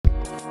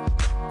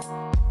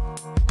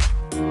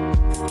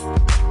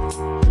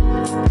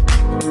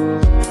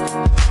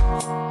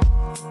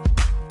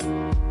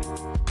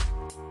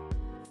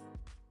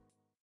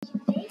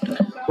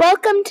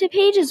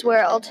Pages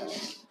World,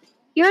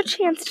 your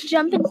chance to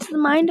jump into the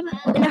mind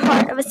and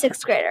heart of a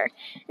sixth grader.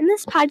 In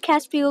this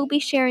podcast, we will be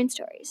sharing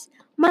stories,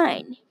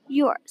 mine,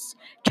 yours,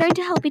 trying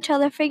to help each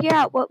other figure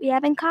out what we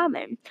have in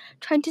common,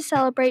 trying to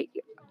celebrate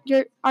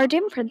our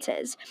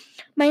differences.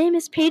 My name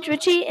is Paige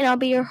Ritchie, and I'll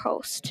be your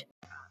host.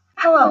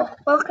 Hello,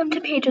 welcome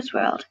to Pages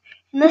World.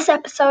 In this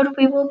episode,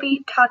 we will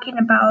be talking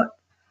about,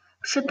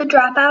 should the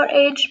dropout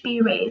age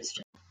be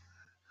raised?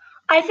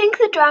 I think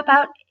the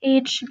dropout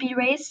age should be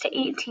raised to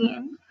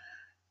 18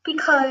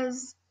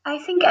 because I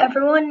think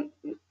everyone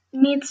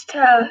needs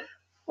to,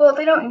 well,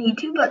 they don't need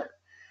to, but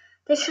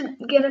they should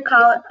get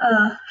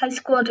a high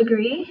school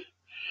degree.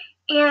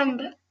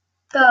 And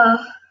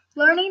the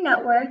Learning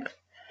Network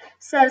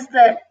says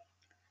that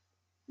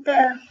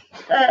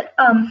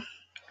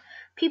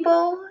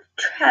people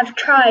have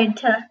tried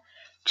to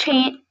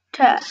change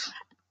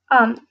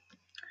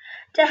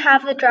to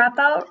have the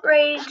dropout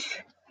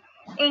rate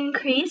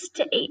increased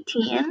to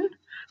 18,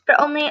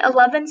 but only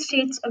 11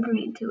 states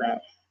agreed to it.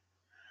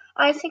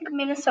 I think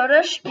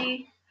Minnesota should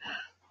be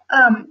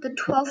the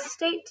 12th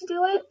state to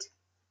do it,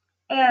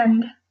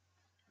 and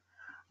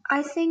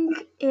I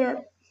think it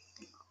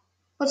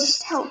will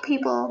just help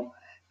people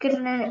get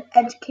an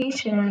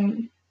education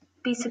and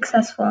be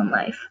successful in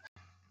life.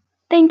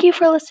 Thank you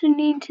for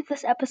listening to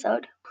this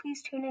episode.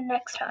 Please tune in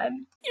next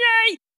time. Yay!